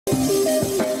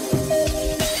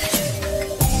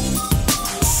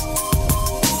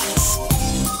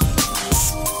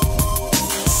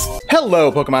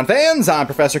Hello, Pokemon fans. I'm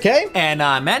Professor K. And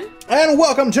I'm Men. And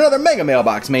welcome to another Mega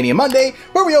Mailbox Mania Monday,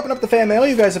 where we open up the fan mail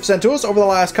you guys have sent to us over the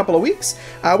last couple of weeks.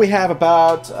 We have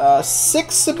about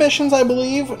 6 submissions, I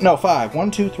believe. No, 5.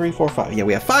 1, 2, 3, 4, 5. Yeah,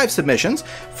 we have 5 submissions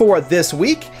for this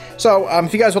week. So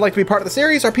if you guys would like to be part of the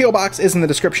series, our P.O. Box is in the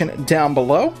description down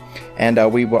below. And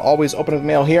we will always open the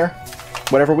mail here,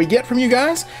 whatever we get from you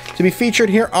guys, to be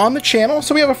featured here on the channel.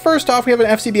 So we have first off, we have an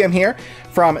FCBM here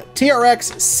from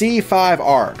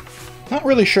TRXC5R. Not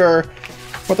really sure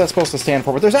what that's supposed to stand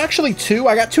for, but there's actually 2.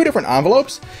 I got 2 different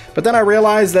envelopes, but then I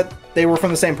realized that they were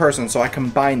from the same person, so I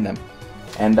combined them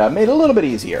and made it a little bit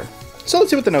easier. So let's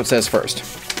see what the note says first.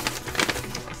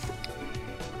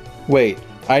 Wait,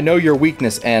 I know your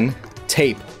weakness, N.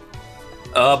 Tape.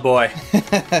 Oh boy.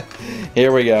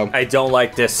 Here we go. I don't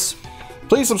like this.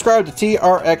 Please subscribe to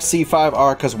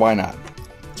TRXC5R, because why not?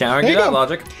 Can't argue that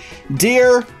logic.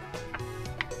 Dear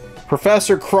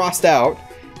Professor Crossed Out,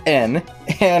 N,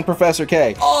 and Professor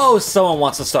K. Oh, someone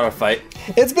wants to start a fight.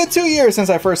 It's been 2 years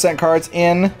since I first sent cards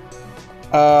in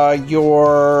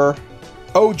your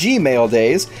OG mail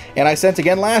days, and I sent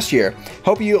again last year.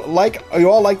 Hope you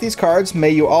all like these cards. May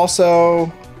you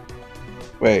also...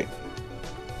 Wait.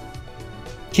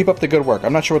 Keep up the good work.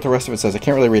 I'm not sure what the rest of it says. I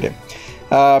can't really read it.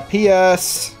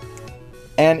 P.S.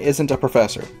 N isn't a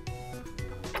professor.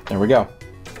 There we go.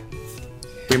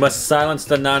 We must silence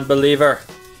the non-believer.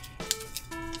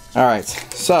 Alright,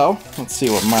 so let's see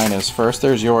what mine is first.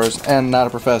 There's yours, and not a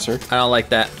professor. I don't like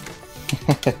that.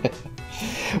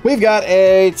 We've got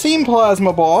a Team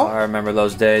Plasma Ball. I remember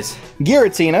those days.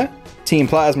 Giratina, Team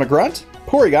Plasma Grunt.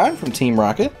 Porygon from Team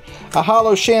Rocket. A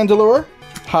Holo Chandelure.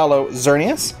 Holo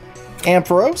Xerneas.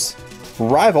 Ampharos.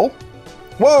 Rival.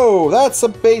 Whoa, that's a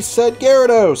base set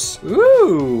Gyarados.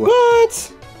 Ooh.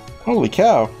 What? Holy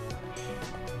cow.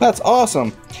 That's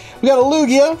awesome. We got a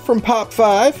Lugia from Pop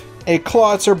 5. A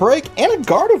Clawitzer Break, and a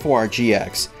Gardevoir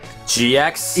GX.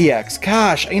 GX? EX.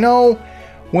 Gosh, you know,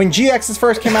 when GXs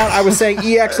first came out, I was saying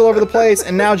EX all over the place,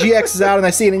 and now GX is out, and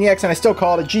I see it in EX, and I still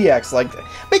call it a GX. Like,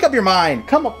 make up your mind.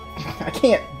 Come on. I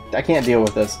can't deal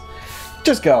with this.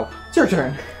 Just go. It's your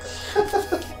turn.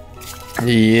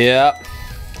 Yep.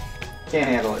 Can't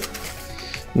handle it.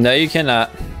 No, you cannot.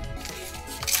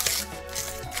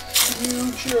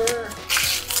 Future.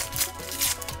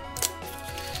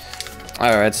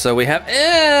 Alright, so we have...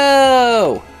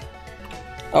 Ew!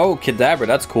 Oh, Kadabra,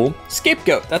 that's cool.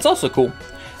 Scapegoat, that's also cool.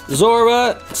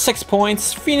 Zora, 6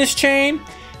 points. Phoenix Chain.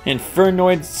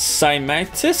 Infernoid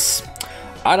Cymatis.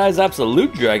 Odd Eyes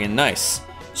Absolute Dragon, nice.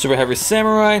 Super Heavy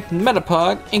Samurai,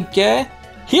 Metapod, Inkay,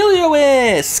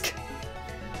 Helioisk!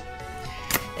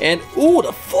 And, ooh,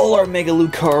 the full art Mega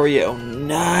Lucario.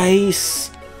 Nice!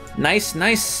 Nice,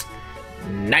 nice,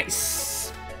 nice.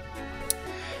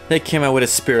 They came out with a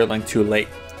Spirit Link too late.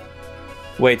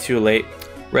 Way too late.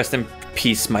 Rest in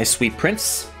peace, my sweet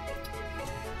prince.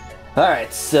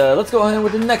 Alright, so let's go ahead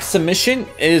with the next submission.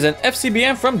 It is an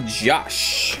FCBM from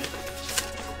Josh.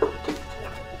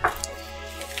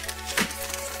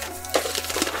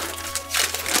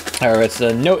 Alright, so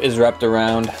the note is wrapped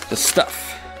around the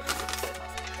stuff.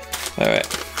 Alright.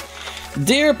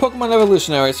 Dear Pokemon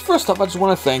Evolutionaries, first off, I just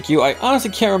want to thank you. I honestly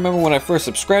can't remember when I first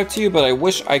subscribed to you, but I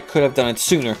wish I could have done it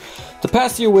sooner. The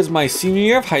past year was my senior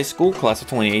year of high school, class of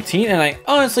 2018, and I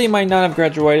honestly might not have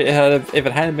graduated if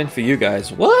it hadn't been for you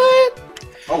guys. What?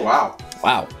 Oh, wow.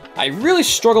 Wow. I really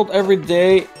struggled every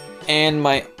day, and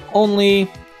my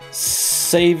only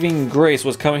saving grace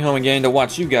was coming home and getting to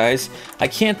watch you guys. I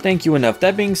can't thank you enough.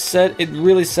 That being said, it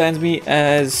really saddens me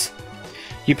as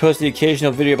you post the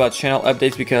occasional video about channel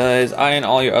updates, because I and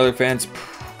all your other fans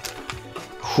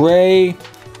pray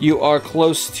you are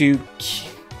close to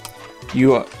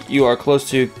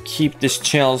keep this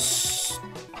channel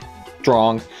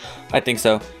strong. I think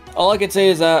so. All I can say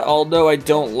is that although I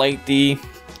don't like the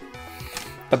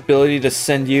ability to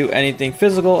send you anything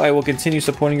physical, I will continue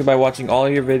supporting you by watching all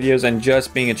of your videos and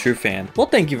just being a true fan. Well,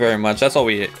 thank you very much. That's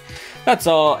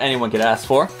all anyone could ask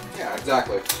for. Yeah,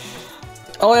 exactly.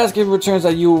 All I ask in return is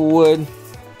that you would,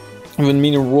 it would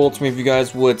mean a world to me if you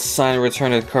guys would sign and return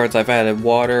the cards I've added.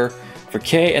 Water for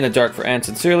K and the Dark for N.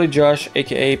 Sincerely, Josh,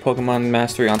 aka Pokemon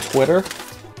Mastery on Twitter.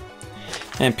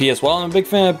 And P.S. While I'm a big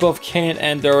fan of both K and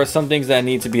N, there are some things that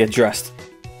need to be addressed.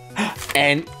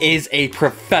 N is a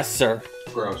professor.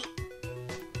 Gross.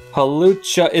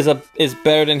 Halucha is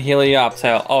better than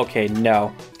Helioptile. Okay,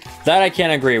 no. That I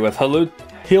can't agree with.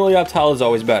 Helioptile is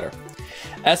always better.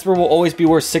 Esper will always be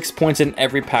worth 6 points in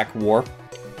every pack war.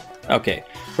 Okay.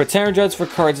 Return Judge for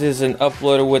cards is an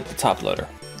uploader with the top loader.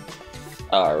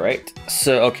 Alright.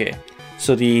 So, okay.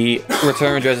 So the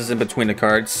return address is in between the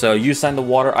cards. So you sign the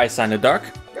water, I sign the dark.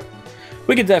 Yep.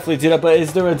 We could definitely do that, but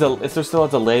is there still a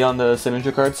delay on the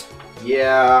signature cards?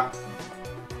 Yeah.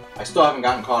 I still haven't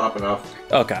gotten caught up enough.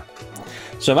 Okay.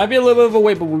 So it might be a little bit of a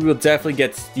wait, but we will definitely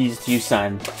get these to you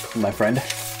signed, my friend.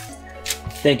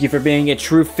 Thank you for being a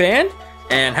true fan,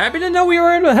 and happy to know we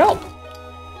were able to help.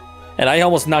 And I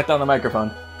almost knocked down the microphone.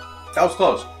 That was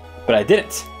close. But I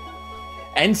didn't.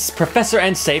 And Professor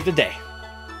N saved the day.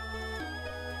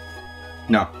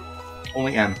 No.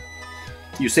 Only N.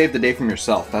 You saved the day from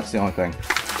yourself. That's the only thing.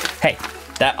 Hey,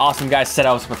 that awesome guy said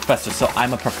I was a professor, so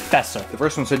I'm a professor. The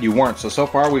first one said you weren't, so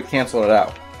far we've canceled it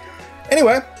out.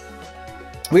 Anyway,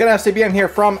 we got an FCBM here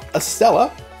from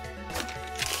Estella.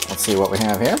 Let's see what we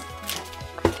have here.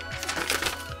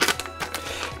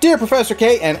 Dear Professor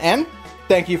K and N,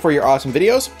 thank you for your awesome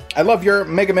videos. I love your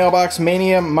Mega Mailbox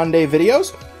Mania Monday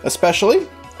videos, especially.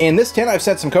 In this tin, I've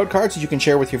sent some code cards that you can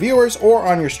share with your viewers or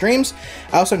on your streams.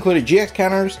 I also included GX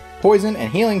counters, poison,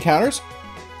 and healing counters,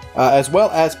 as well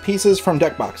as pieces from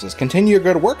deck boxes. Continue your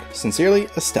good work. Sincerely,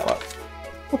 Estella.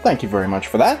 Well, thank you very much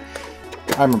for that.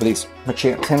 I remember these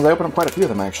Machamp tins. I opened up quite a few of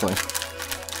them, actually.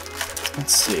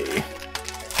 Let's see.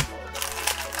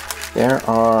 There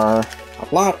are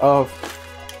a lot of...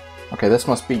 Okay, this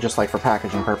must be just like for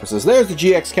packaging purposes. There's the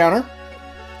GX counter.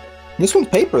 This one's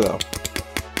paper, though.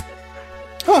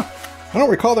 Huh. I don't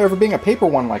recall there ever being a paper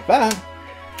one like that.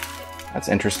 That's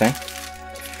interesting.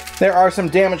 There are some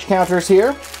damage counters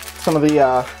here. Some of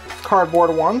the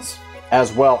cardboard ones,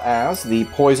 as well as the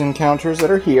poison counters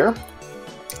that are here.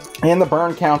 And the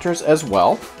burn counters as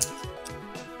well.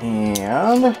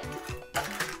 And...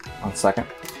 one second.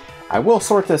 I will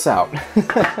sort this out.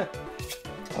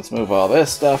 Let's move all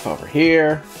this stuff over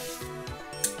here.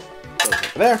 Goes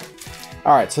over there.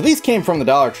 Alright, so these came from the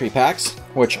Dollar Tree packs,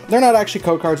 which they're not actually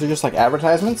code cards, they're just like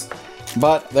advertisements.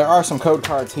 But there are some code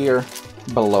cards here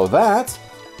below that.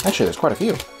 Actually, there's quite a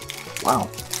few. Wow.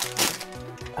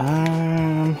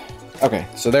 Okay,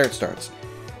 so there it starts.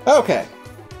 Okay,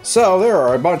 so there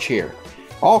are a bunch here.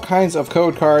 All kinds of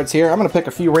code cards here. I'm going to pick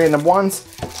a few random ones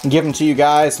and give them to you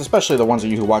guys, especially the ones of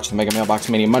you who watch the Mega Mailbox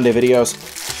Mania Monday videos.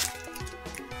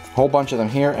 A whole bunch of them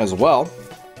here as well.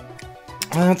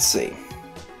 Let's see.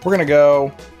 We're going to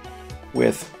go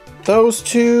with those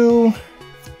two,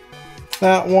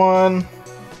 that one,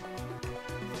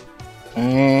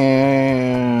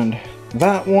 and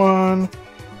that one,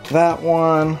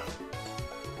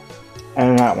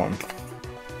 and that one.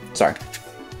 Sorry.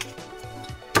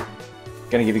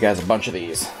 Gonna give you guys a bunch of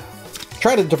these.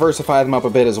 Try to diversify them up a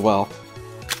bit as well.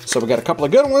 So we got a couple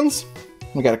of good ones,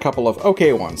 we got a couple of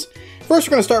okay ones. First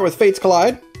we're gonna start with Fates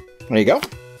Collide. There you go.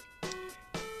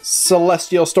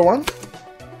 Celestial Storm,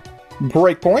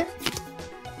 Breakpoint,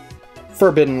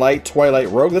 Forbidden Light, Twilight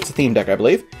Rogue, that's a theme deck I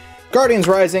believe, Guardians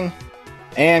Rising,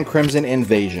 and Crimson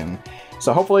Invasion.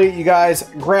 So hopefully you guys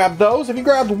grabbed those. If you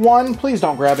grabbed one, please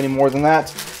don't grab any more than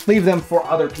that. Leave them for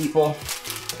other people.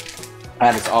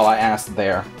 That is all I asked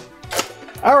there.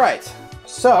 Alright,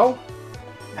 so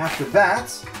after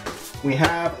that, we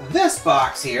have this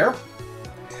box here.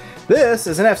 This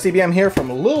is an FCBM here from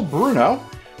Lil Bruno,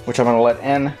 which I'm going to let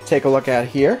N take a look at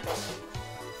here.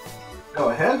 Go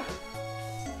ahead.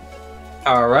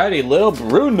 Alrighty, Lil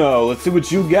Bruno, let's see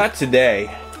what you got today.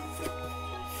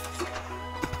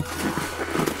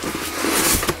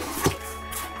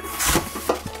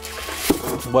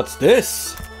 What's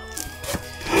this?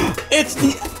 It's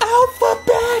the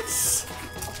alphabets!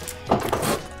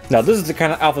 Now this is the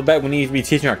kind of alphabet we need to be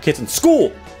teaching our kids in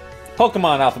school.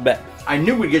 Pokemon alphabet. I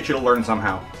knew we'd get you to learn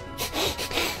somehow.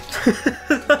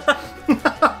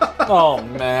 Oh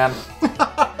man.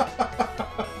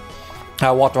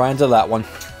 I walked right into that one.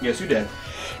 Yes, you did.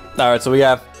 Alright, so we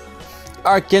have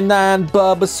Arcanine,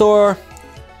 Bulbasaur.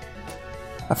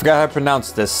 I forgot how to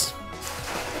pronounce this.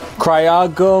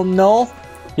 Cryogonal?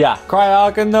 Yeah,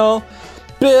 Cryogonal.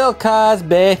 Bill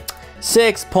Cosby.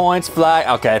 6 points, Flag.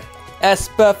 Okay.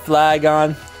 Espa,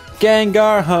 Flagon.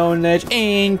 Gengar, Honedge,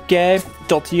 Inkay.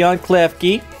 Jolteon,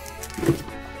 Klefki.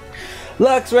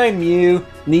 Luxray, Mew.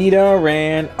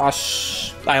 Nidoran.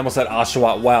 I almost said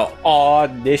Oshawott. Wow.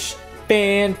 Oddish.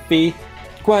 Fanfi.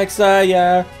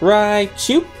 Quagsire.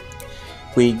 Raichu.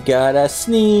 We got a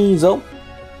Sneasel.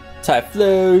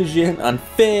 Typhlosion.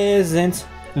 Unfizzant.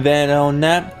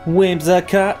 Venonat.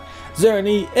 Whimsicott.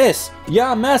 Xerneas.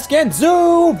 Yamask, and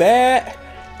Zubat.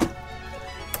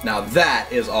 Now that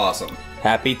is awesome.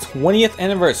 Happy 20th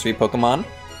anniversary, Pokemon.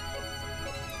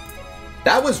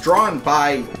 That was drawn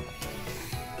by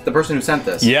the person who sent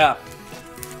this. Yeah.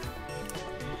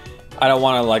 I don't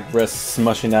want to like risk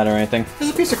smushing that or anything.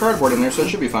 There's a piece of cardboard in there, so it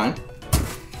should be fine.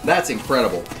 That's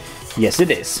incredible. Yes,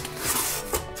 it is.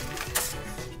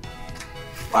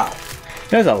 Wow.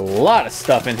 There's a lot of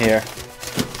stuff in here.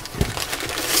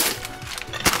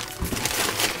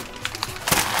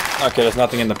 Okay, there's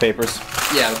nothing in the papers.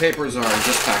 Yeah, the papers are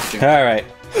just packaging. All right.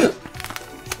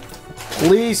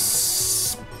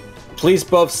 Please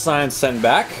both sign send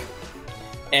back.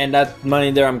 And that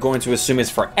money there I'm going to assume is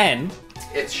for N.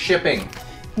 It's shipping.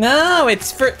 No,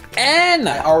 it's for N.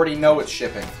 I already know it's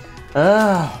shipping.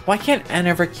 Why can't N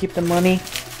ever keep the money?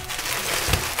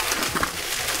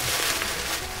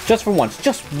 Just for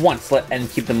once, let N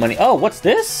keep the money. Oh, what's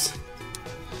this?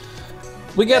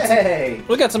 We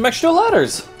got some extra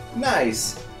letters.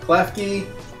 Nice. Klefki,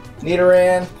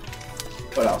 Nidoran.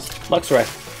 What else? Luxray.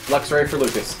 Luxray for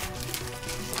Lucas.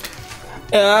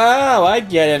 Oh, I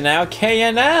get it now.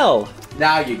 KNL.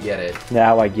 Now you get it.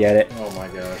 Now I get it. Oh my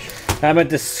gosh. I'm a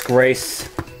disgrace.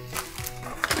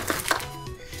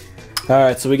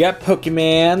 Alright, so we got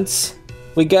Pokemons.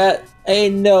 We got a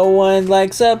no one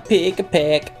likes a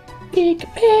pick-a-peck.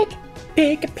 Pick-a-peck.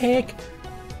 Pick-a-peck.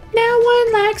 No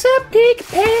one likes a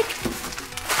pick-a-peck.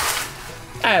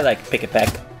 I like pick-a-peck.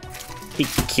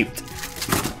 He's cute.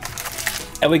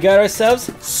 And we got ourselves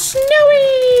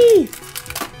Snowy!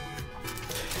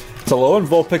 It's a low in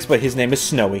Vulpix, but his name is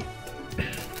Snowy.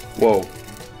 Whoa.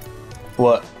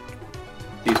 What?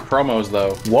 These promos,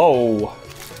 though. Whoa.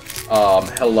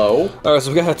 Hello? Alright,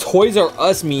 so we got a Toys R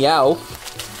Us Meowth,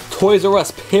 Toys R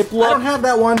Us Piplup, I don't have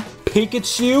that one.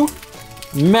 Pikachu,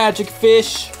 Magic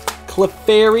Fish,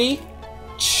 Clefairy,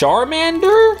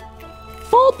 Charmander,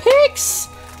 Vulpix,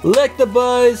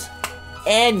 Electabuzz,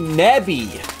 and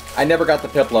Nebby. I never got the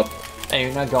Piplup. Hey,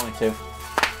 you're not going to.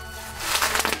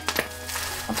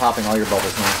 I'm popping all your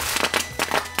bubbles now.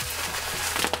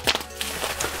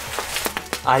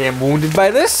 I am wounded by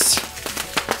this.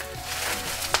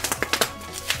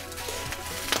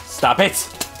 Stop it.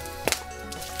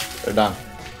 They're done.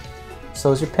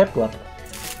 So is your Piplup.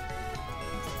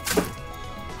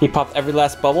 He popped every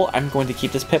last bubble. I'm going to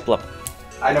keep this Piplup.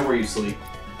 I know where you sleep.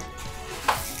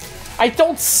 I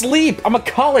don't sleep. I'm a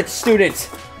college student.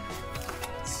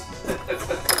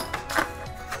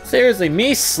 Seriously,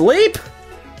 me sleep?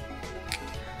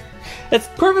 It's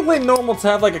perfectly normal to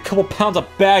have like a couple pounds of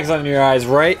bags on your eyes,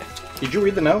 right? Did you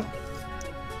read the note?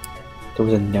 There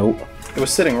was a note. It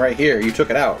was sitting right here. You took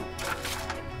it out.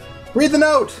 Read the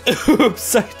note!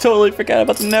 Oops, I totally forgot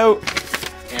about the note.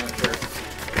 Amateur.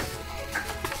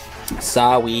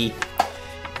 Sorry.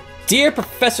 Dear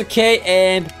Professor K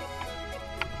and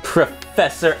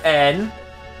Professor N.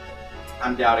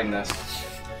 I'm doubting this.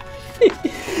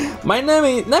 My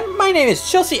name is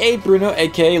Chelsea A. Bruno,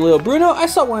 aka Lil Bruno. I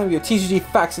saw one of your TCG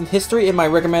Facts and History in my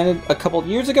recommended a couple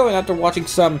years ago, and after watching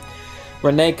some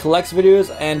Renee Collects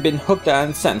videos and been hooked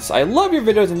on since. I love your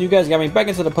videos, and you guys got me back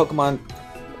into the Pokemon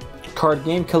card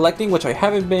game collecting, which I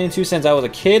haven't been into since I was a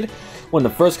kid when the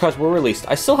first cards were released.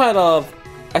 I still had a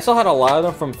lot of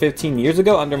them from 15 years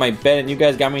ago under my bed, and you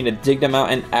guys got me to dig them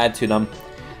out and add to them.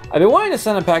 I've been wanting to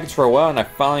send a package for a while, and I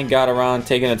finally got around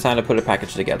taking the time to put a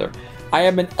package together. I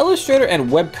am an illustrator and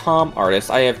webcomic artist.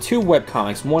 I have two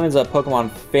webcomics. One is a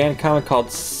Pokemon fan comic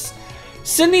called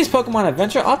Sydney's Pokemon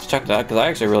Adventure. I'll have to check that out because I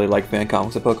actually really like fan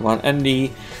comics of Pokemon.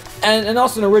 And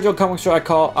also an original comic strip I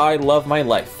call I Love My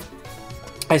Life.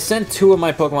 I sent two of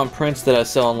my Pokemon prints that I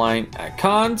sell online at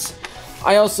cons.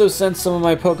 I also sent some of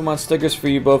my Pokemon stickers for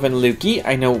you both and Lukey.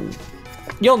 I know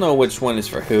you'll know which one is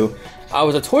for who. I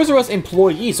was a Toys R Us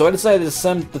employee, so I decided to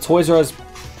send the Toys R Us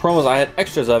promos I had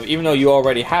extras of, even though you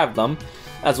already have them,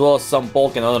 as well as some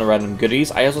bulk and other random goodies.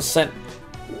 I also sent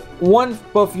one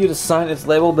both of you to sign. It's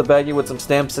labeled the baggie with some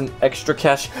stamps and extra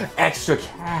cash. Extra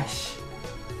cash.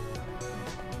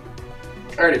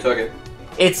 I already took it.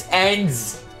 It's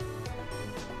ends.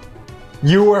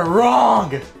 You were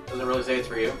wrong. Does it really say it's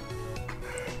for you?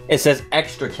 It says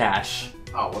extra cash.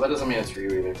 Oh, well that doesn't mean it's for you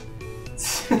either.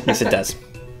 Yes, it does.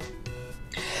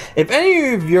 If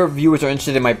any of your viewers are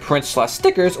interested in my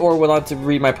prints/stickers or would like to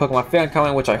read my Pokemon fan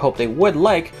comment, which I hope they would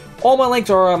like, all my links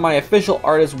are on my official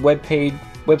artist website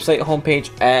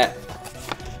homepage at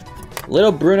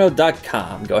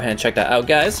littlebruno.com. Go ahead and check that out,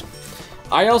 guys.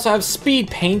 I also have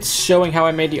speed paints showing how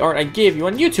I made the art I gave you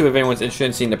on YouTube if anyone's interested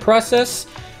in seeing the process.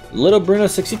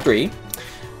 LittleBruno63.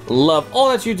 Love all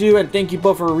that you do, and thank you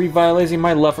both for revitalizing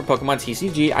my love for Pokemon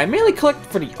TCG. I mainly collect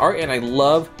for the art, and I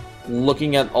love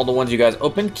looking at all the ones you guys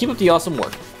open. Keep up the awesome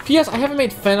work. P.S. I haven't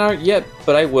made fan art yet,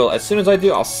 but I will. As soon as I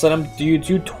do, I'll send them to you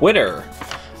to Twitter.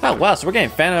 Oh wow, so we're getting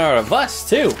fan art of us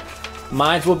too.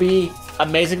 Mine will be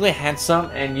amazingly handsome,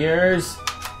 and yours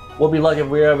will be lucky if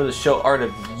we're able to show art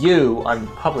of you on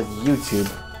public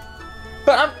YouTube.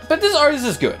 But this artist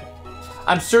is good.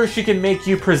 I'm sure she can make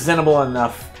you presentable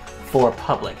enough for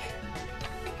public.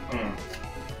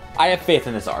 I have faith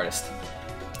in this artist.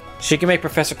 She can make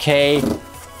Professor K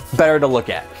better to look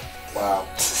at. Wow.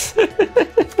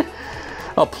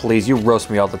 Oh, please, you roast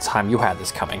me all the time. You had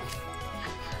this coming.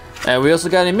 And we also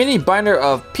got a mini binder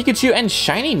of Pikachu and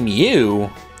Shiny Mew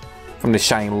from the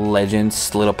Shiny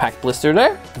Legends little pack blister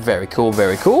there. Very cool,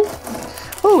 very cool.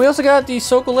 Oh, we also got the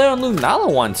Sokoleo and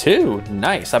Lunala one too.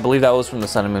 Nice. I believe that was from the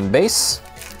Sun and Moon base.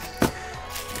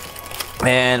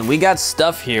 And we got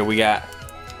stuff here. We got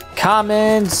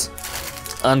commons,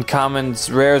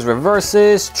 uncommons, rares,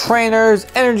 reverses, trainers,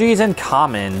 energies, and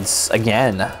commons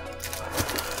again.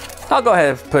 I'll go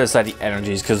ahead and put aside the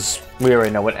energies because we already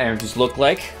know what energies look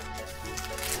like.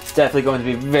 It's definitely going to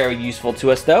be very useful to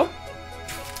us though.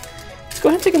 Let's go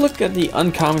ahead and take a look at the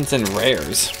uncommons and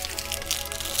rares.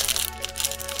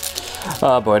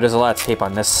 Oh boy, there's a lot of tape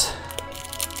on this.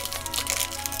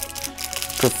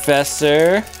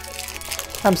 Professor,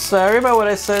 I'm sorry about what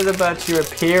I said about your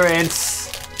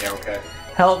appearance. Yeah, okay.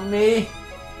 Help me.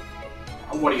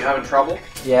 What, are you having trouble?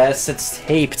 Yes, it's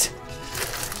taped.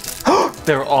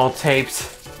 They're all taped.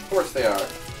 Of course they are.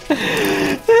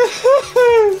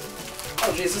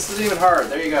 Oh jeez, this is even hard.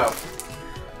 There you go.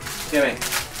 Gimme.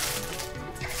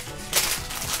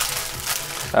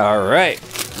 Alright,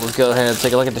 let's go ahead and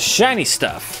take a look at the shiny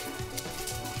stuff.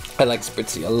 I like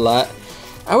Spritzy a lot.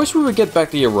 I wish we would get back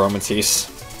the Aromatisse.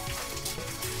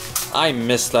 I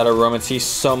miss that Aromatisse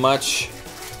so much.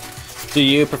 Do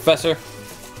you, Professor?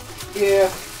 Yeah,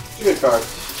 it's a good card.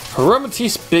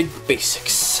 Aromatisse Big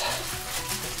Basics.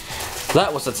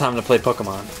 That was the time to play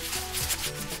Pokemon.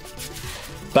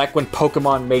 Back when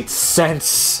Pokemon made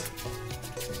sense.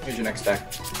 Here's your next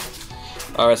deck.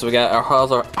 Alright, so we got our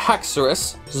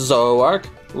Haxorus, Zoroark,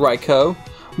 Raikou,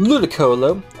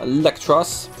 Ludicolo,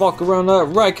 Electros, Volcarona,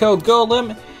 Raikou,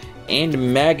 Golem,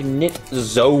 and Magnet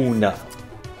Zone.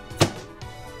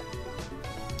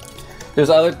 There's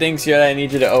other things here that I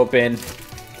need you to open.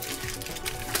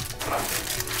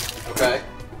 Okay.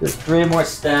 There's 3 more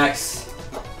stacks.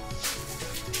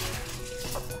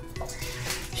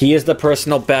 He is the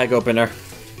personal bag opener.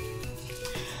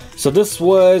 So this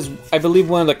was, I believe,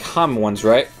 one of the common ones,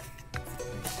 right?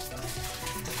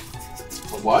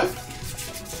 What?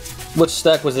 Which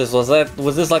stack was this?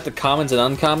 Was this like the commons and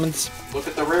uncommons? Look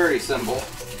at the rarity symbol.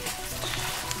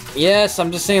 Yes,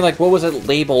 I'm just saying, like, what was it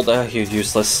labeled? Oh, he was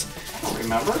useless. I don't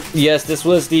remember. Yes, this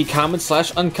was the common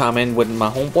 / uncommon with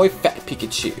my homeboy Fat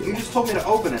Pikachu. You just told me to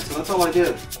open it, so that's all I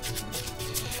did.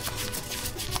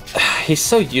 He's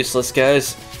so useless,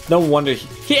 guys. No wonder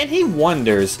he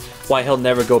wonders why he'll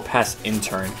never go past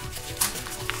intern.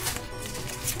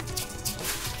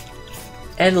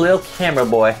 And little camera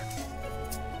boy.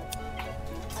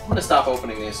 I'm gonna stop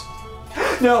opening these.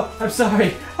 No, I'm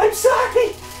sorry. I'm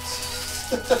sorry.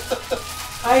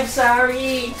 I'm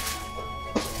sorry.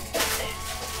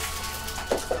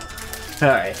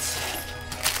 Alright.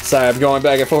 Sorry, I'm going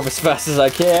back and forth as fast as I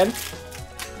can.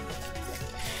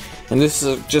 And this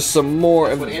is just some more.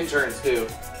 That's what interns do.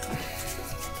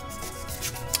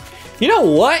 You know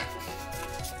what?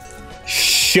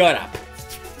 Shut up.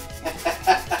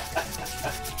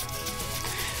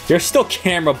 You're still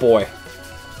camera boy.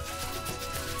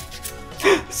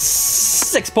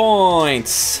 6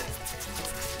 points.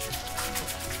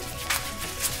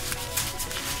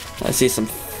 I see some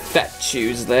fat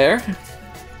chews there.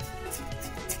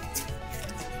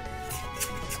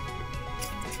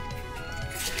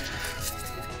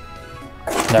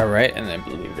 Alright, and I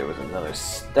believe there was another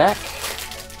stack.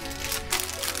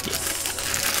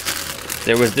 Yes.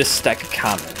 There was this stack of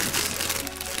commons.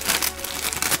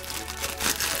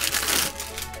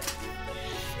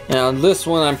 Now this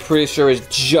one I'm pretty sure is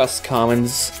just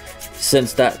commons,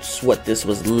 since that's what this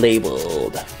was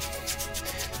labeled.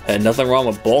 And nothing wrong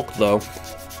with bulk though.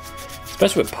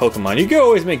 Especially with Pokemon. You can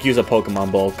always make use of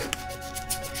Pokemon bulk.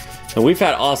 And we've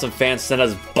had awesome fans send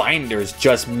us binders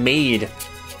just made.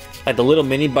 Like the little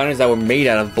mini binders that were made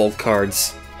out of bulk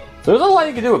cards. So there's a lot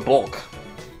you can do with bulk.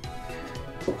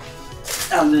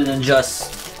 Other than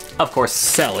just, of course,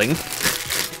 selling.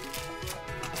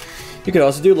 You could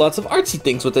also do lots of artsy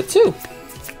things with it too.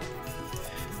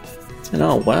 And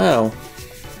oh wow.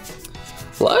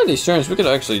 A lot of these turns we could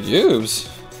actually use.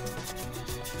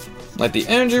 Like the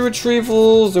energy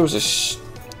retrievals, there was a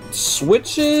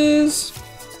switches.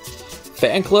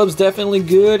 Fan club's definitely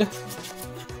good.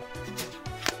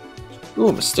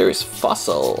 Ooh, mysterious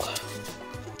fossil.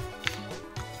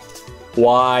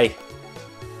 Why?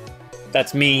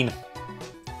 That's mean.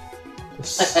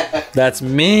 That's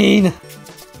mean.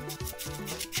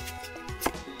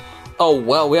 Oh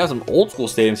wow, we have some old school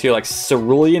stadiums here, like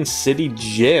Cerulean City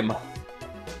Gym.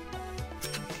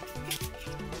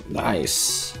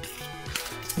 Nice.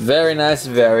 Very nice,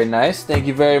 very nice. Thank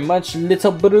you very much,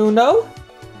 little Bruno.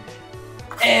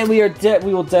 And we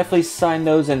will definitely sign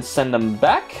those and send them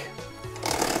back.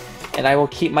 And I will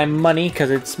keep my money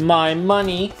because it's my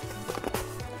money.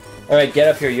 All right, get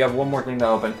up here. You have one more thing to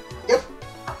open. Yep.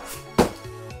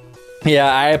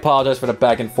 Yeah, I apologize for the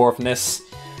back and forthness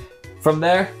from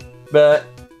there, but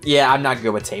yeah, I'm not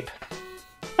good with tape.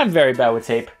 I'm very bad with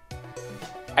tape.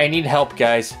 I need help,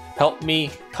 guys. Help me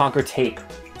conquer tape.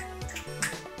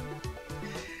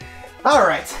 All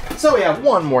right, so we have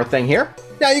one more thing here.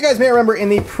 Now, you guys may remember in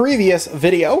the previous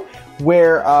video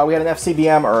where we had an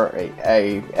FCBM or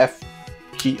a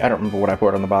FG, I don't remember what I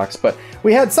put on the box, but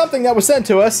we had something that was sent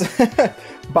to us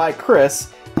by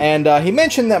Chris, and he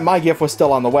mentioned that my gift was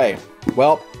still on the way.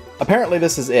 Well, apparently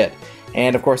this is it.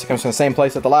 And of course, it comes from the same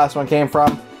place that the last one came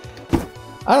from.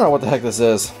 I don't know what the heck this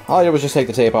is. All I did was just take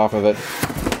the tape off of it.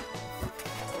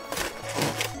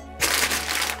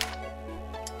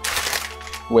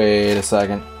 Wait a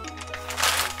second.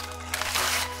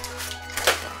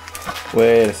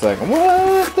 Wait a second.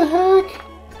 What the heck?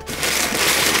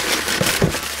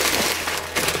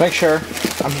 Make sure.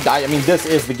 I mean, this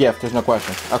is the gift. There's no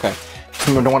question. Okay.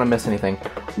 I don't want to miss anything.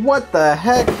 What the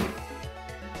heck?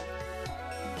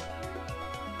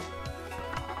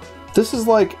 This is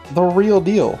like the real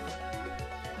deal.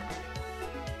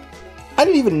 I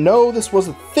didn't even know this was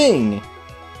a thing.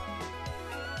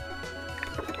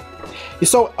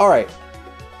 So, alright.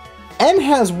 N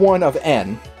has one of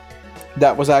N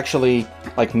that was actually,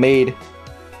 like, made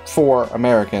for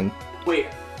American. Wait.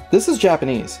 This is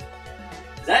Japanese.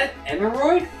 Is that an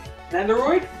Android? An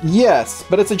Android? Yes,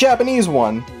 but it's a Japanese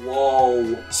one.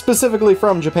 Whoa. Specifically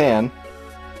from Japan.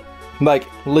 Like,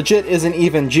 legit isn't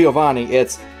even Giovanni,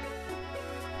 it's...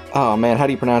 Oh man, how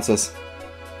do you pronounce this?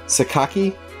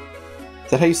 Sakaki?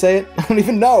 Is that how you say it? I don't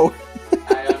even know.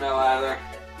 I don't know either.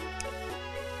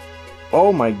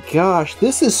 Oh my gosh,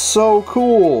 this is so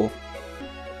cool.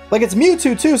 Like, it's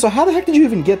Mewtwo too, so how the heck did you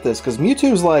even get this? Because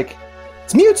Mewtwo's like...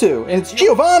 It's Mewtwo, and it's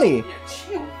Giovanni!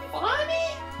 Yeah, Giovanni?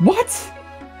 What?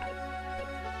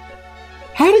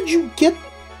 How did you get...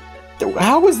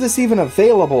 How is this even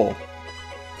available?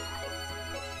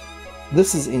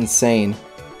 This is insane.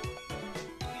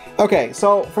 Okay,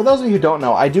 so for those of you who don't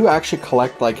know, I do actually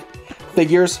collect, like,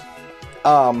 figures.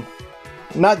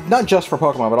 Not just for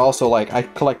Pokemon, but also, like, I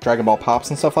collect Dragon Ball Pops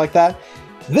and stuff like that.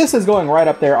 This is going right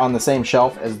up there on the same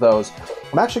shelf as those.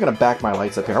 I'm actually going to back my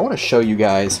lights up here. I want to show you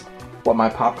guys what my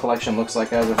Pop collection looks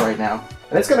like as of right now.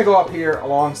 And it's going to go up here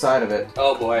alongside of it.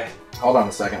 Oh boy. Hold on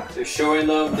a second. They're showing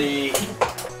them the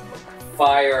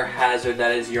fire hazard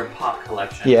that is your Pop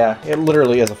collection. Yeah, it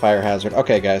literally is a fire hazard.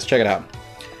 Okay, guys, check it out.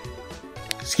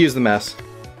 Excuse the mess.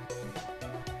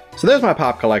 So there's my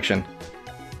Pop collection.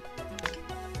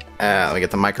 Let me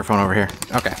get the microphone over here.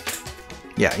 Okay.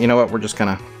 Yeah, you know what? We're just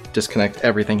gonna disconnect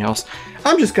everything else.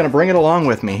 I'm just gonna bring it along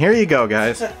with me. Here you go,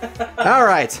 guys. All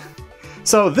right.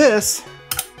 So this...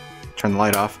 Turn the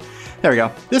light off. There we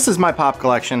go. This is my Pop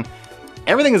collection.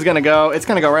 Everything is gonna go... It's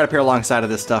gonna go right up here alongside of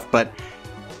this stuff, but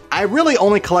I really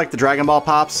only collect the Dragon Ball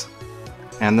Pops.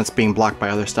 And that's being blocked by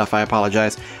other stuff. I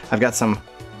apologize. I've got some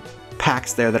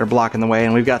packs there that are blocking the way,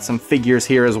 and we've got some figures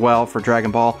here as well for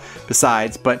Dragon Ball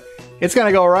besides, but it's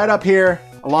gonna go right up here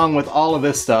along with all of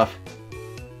this stuff.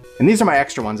 And these are my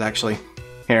extra ones, actually.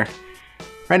 Here.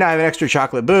 Right now I have an extra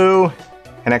Chocolate Boo,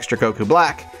 an extra Goku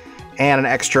Black, and an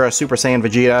extra Super Saiyan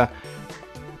Vegeta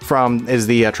from is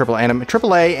the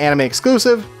AAA anime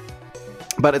exclusive.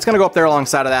 But it's gonna go up there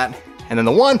alongside of that. And then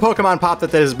the one Pokemon Pop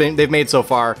that they've made so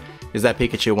far is that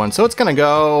Pikachu one. So it's gonna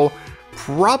go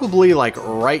probably like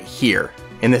right here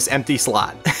in this empty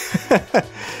slot.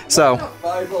 So how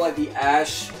valuable like the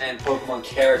Ash and Pokemon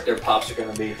character Pops are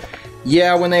gonna be.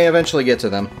 Yeah, when they eventually get to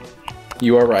them.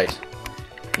 You are right.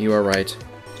 You are right.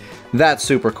 That's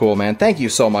super cool, man. Thank you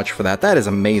so much for that. That is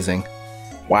amazing.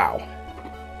 Wow.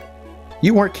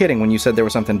 You weren't kidding when you said there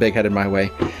was something big headed my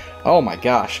way. Oh my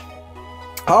gosh.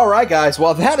 Alright guys,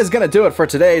 well that is going to do it for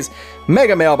today's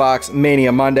Mega Mailbox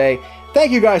Mania Monday.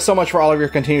 Thank you guys so much for all of your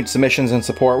continued submissions and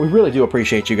support. We really do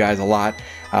appreciate you guys a lot.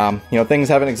 You know, things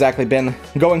haven't exactly been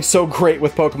going so great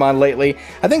with Pokemon lately.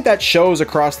 I think that shows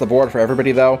across the board for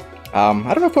everybody though. I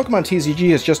don't know if Pokemon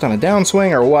TCG is just on a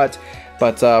downswing or what,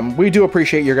 but we do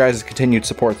appreciate your guys' continued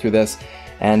support through this.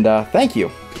 And thank you.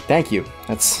 Thank you.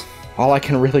 That's all I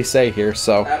can really say here,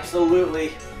 so.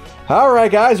 Absolutely.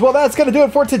 Alright guys, well that's going to do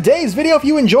it for today's video. If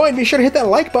you enjoyed, be sure to hit that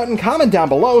like button, comment down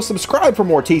below, subscribe for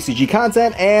more TCG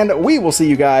content, and we will see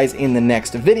you guys in the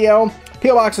next video.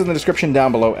 P.O. Box is in the description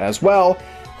down below as well.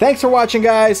 Thanks for watching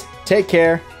guys, take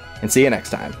care, and see you next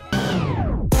time.